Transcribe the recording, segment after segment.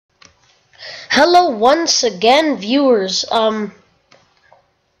Hello once again, viewers. Where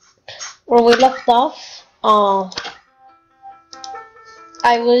we left off, I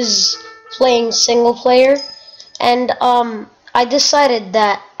was playing single player, and I decided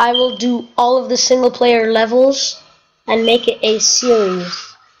that I will do all of the single player levels and make it a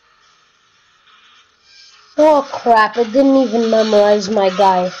series. Oh crap! I didn't even memorize my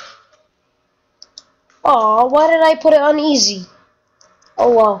guy. Oh, why did I put it on easy?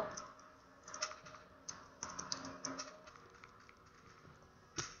 Oh well.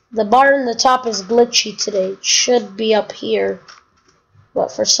 The bar in the top is glitchy today. It should be up here, but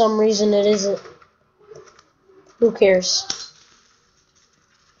for some reason it isn't. Who cares?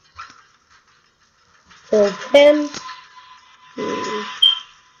 Build pin.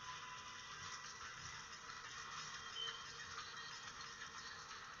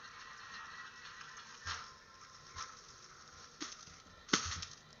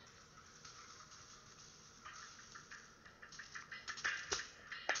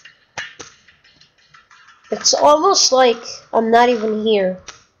 It's almost like I'm not even here.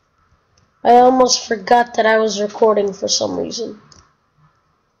 I almost forgot that I was recording for some reason.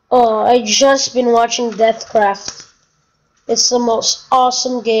 Oh, I just been watching Deathcraft. It's the most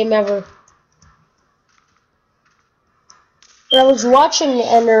awesome game ever. I was watching it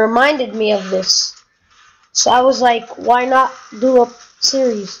and it reminded me of this. So I was like, why not do a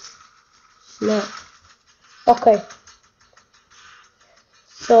series? No. Okay.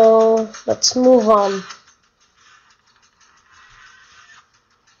 So, let's move on.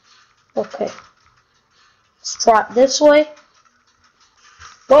 Okay. Let's trot this way.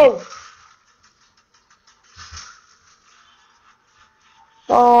 Whoa!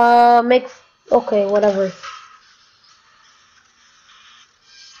 Okay, whatever.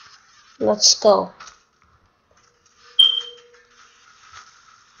 Let's go.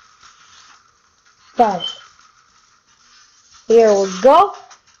 Got it. Here we go.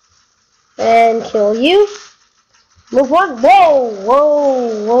 And kill you. Move on. Whoa,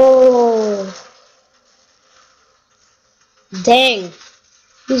 whoa, whoa. Dang.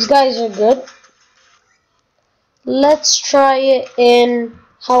 These guys are good. Let's try it in,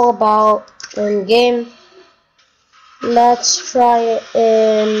 how about in game? Let's try it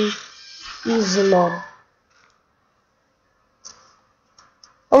in easy mode.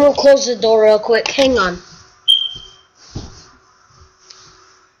 I'm gonna close the door real quick. Hang on.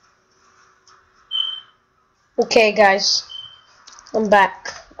 Okay, guys. I'm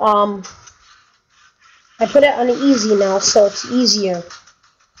back. I put it on easy now, so it's easier.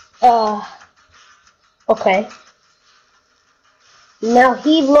 Okay. Now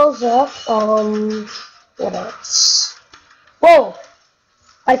he blows up. What else? Whoa!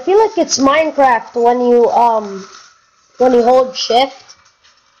 I feel like it's Minecraft when you hold shift.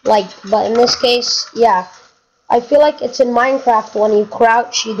 Like, but in this case, yeah. I feel like it's in Minecraft when you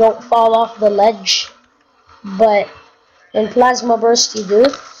crouch, you don't fall off the ledge. But in Plasma Burst you do,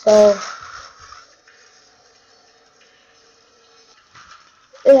 so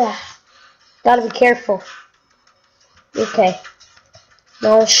yeah, gotta be careful. Okay,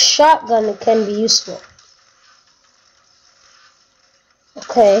 now a shotgun can be useful.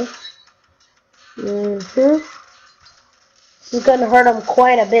 Okay. This is gonna hurt him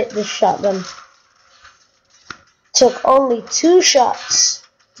quite a bit, this shotgun. Took only 2 shots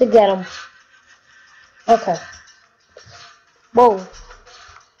to get him. Okay. Whoa.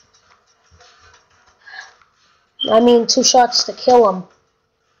 I mean 2 shots to kill him.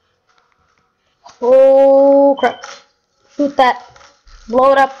 Oh crap. Shoot that.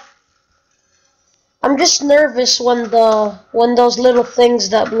 Blow it up. I'm just nervous when those little things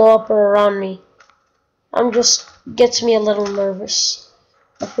that blow up are around me. Gets me a little nervous.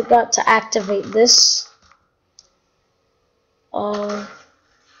 I forgot to activate this. Whoa,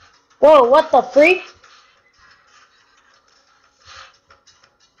 what the freak?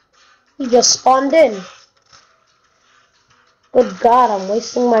 He just spawned in. Good God, I'm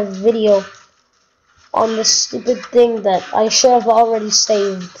wasting my video on this stupid thing that I should have already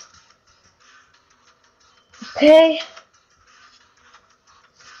saved. Okay.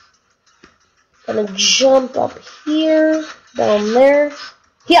 Gonna jump up here, down there.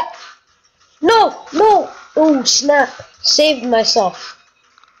 Yeah. No, no. Oh, snap. Saved myself.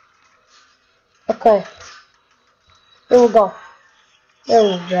 Okay. Here we go. There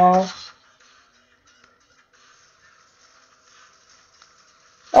we go.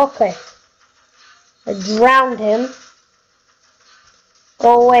 Okay. I drowned him.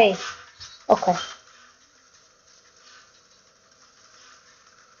 Go away. Okay.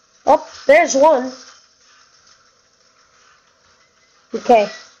 Oh, there's one. Okay.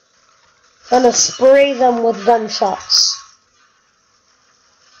 Gonna spray them with gunshots.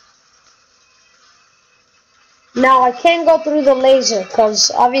 Now I can't go through the laser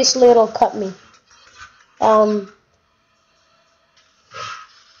because obviously it'll cut me.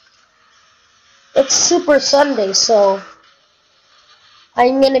 It's Super Sunday, so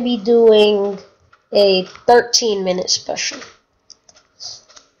I'm gonna be doing a 13-minute special.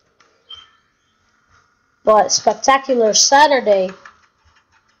 But Spectacular Saturday,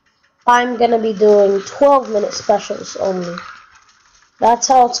 I'm gonna be doing 12-minute specials only. That's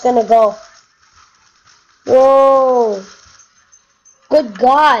how it's gonna go. Whoa! Good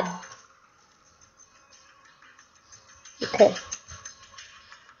God! Okay.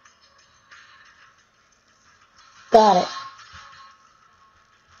 Got it.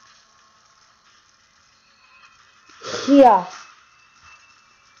 Yeah.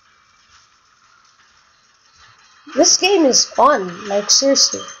 This game is fun, like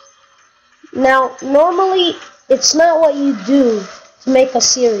seriously. Now, normally, it's not what you do to make a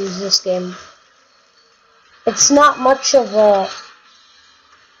series, this game. It's not much of a...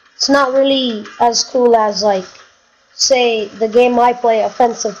 It's not really as cool as, like, say, the game I play,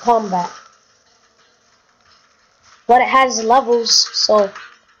 Offensive Combat. But it has levels, so...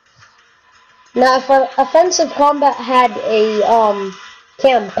 Now, if Offensive Combat had a,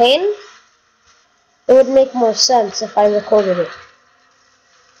 campaign, it would make more sense if I recorded it.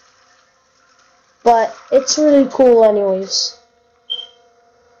 But it's really cool anyways.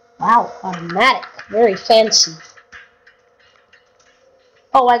 Wow, automatic. Very fancy.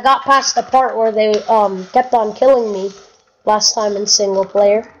 Oh, I got past the part where they kept on killing me last time in single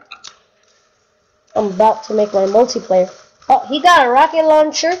player. I'm about to make my multiplayer. Oh, he got a rocket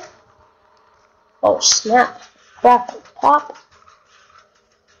launcher. Oh, snap. Crackle pop.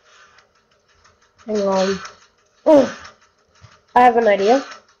 Hang on. I have an idea.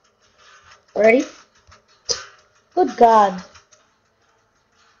 Ready? Good God.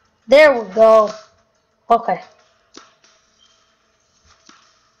 There we go. Okay.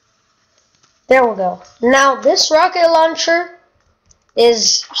 There we go. Now, this rocket launcher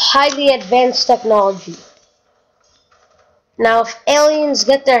is highly advanced technology. Now, if aliens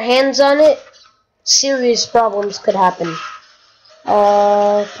get their hands on it, serious problems could happen.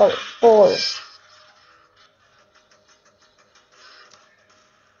 Part 4.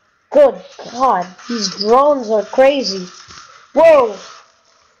 Good God, these drones are crazy. Whoa!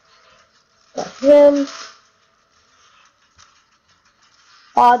 Got him.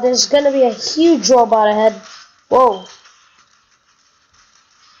 There's gonna be a huge robot ahead. Whoa.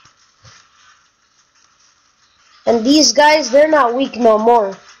 And these guys, they're not weak no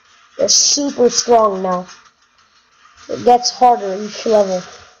more. They're super strong now. It gets harder each level.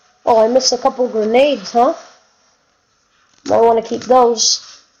 Oh, I missed a couple grenades, huh? Might want to keep those.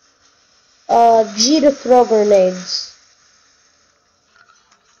 G to throw grenades.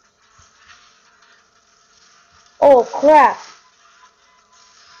 Oh, crap.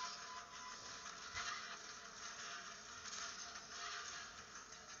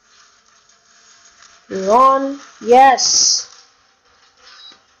 You're on. Yes.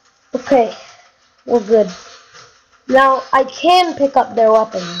 Okay. We're good. Now, I can pick up their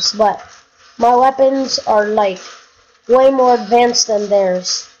weapons, but my weapons are, like, way more advanced than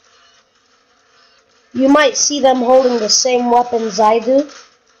theirs. You might see them holding the same weapons I do,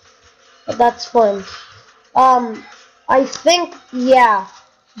 but that's fun. I think, yeah,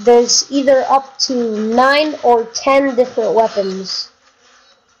 there's either up to 9 or 10 different weapons.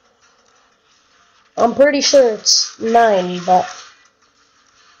 I'm pretty sure it's 9, but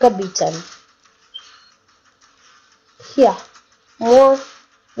could be 10. Yeah, more.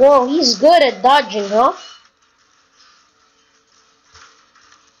 Whoa, he's good at dodging, huh?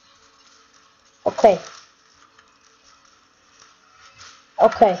 Okay.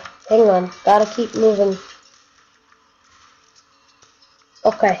 Okay, hang on. Gotta keep moving.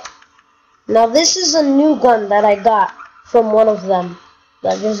 Okay. Now this is a new gun that I got from one of them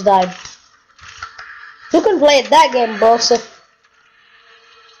that just died. You can play that game, boss.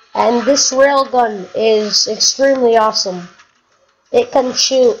 And this railgun is extremely awesome. It can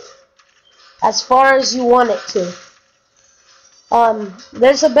shoot as far as you want it to.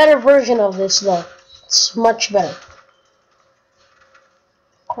 There's a better version of this though. It's much better.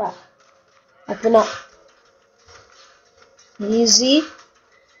 Crap. Open up. Easy.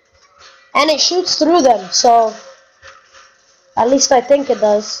 And it shoots through them, so at least I think it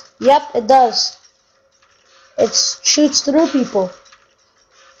does. Yep, it does. It shoots through people.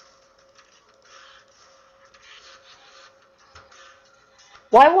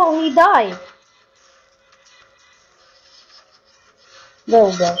 Why won't he die? There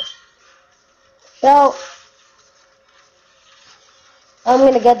we go. So, I'm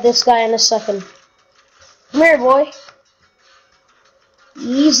gonna get this guy in a second. Come here, boy.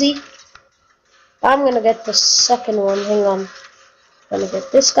 Easy. I'm gonna get the second one. Hang on. I'm gonna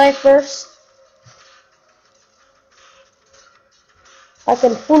get this guy first. I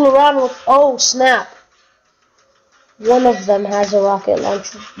can fool around with... Oh, snap. One of them has a rocket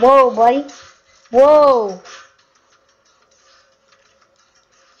launcher. Whoa, buddy. Whoa.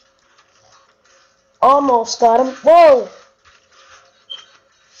 Almost got him. Whoa.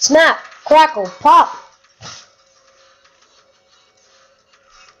 Snap. Crackle. Pop.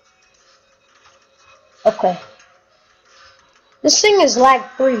 Okay. This thing is lag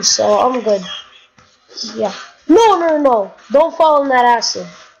free, so I'm good. Yeah. No. Don't fall in that acid.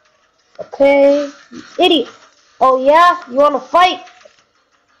 Okay. Idiot. Oh, yeah? You wanna fight?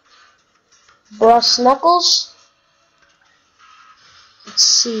 Brush Knuckles. Let's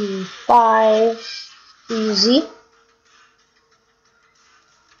see. 5. Easy.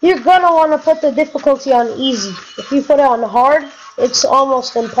 You're gonna wanna put the difficulty on easy. If you put it on hard, it's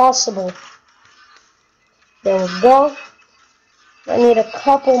almost impossible. There we go. I need a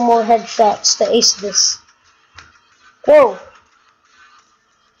couple more headshots to ace this. Whoa.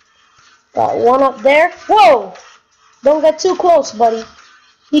 Got one up there. Whoa! Don't get too close, buddy.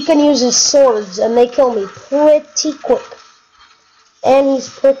 He can use his swords, and they kill me pretty quick. And he's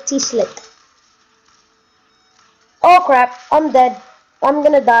pretty slick. Oh crap, I'm dead. I'm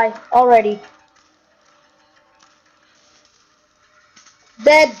gonna die already.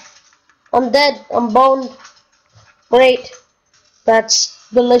 Dead. I'm dead. I'm boned. Great. That's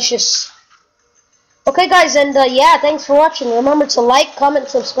delicious. Okay guys, and yeah, thanks for watching. Remember to like, comment,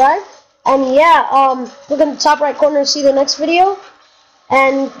 subscribe. And yeah, look in the top right corner to see the next video.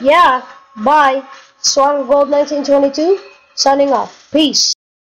 And yeah, bye. Strong Gold 1922, signing off. Peace.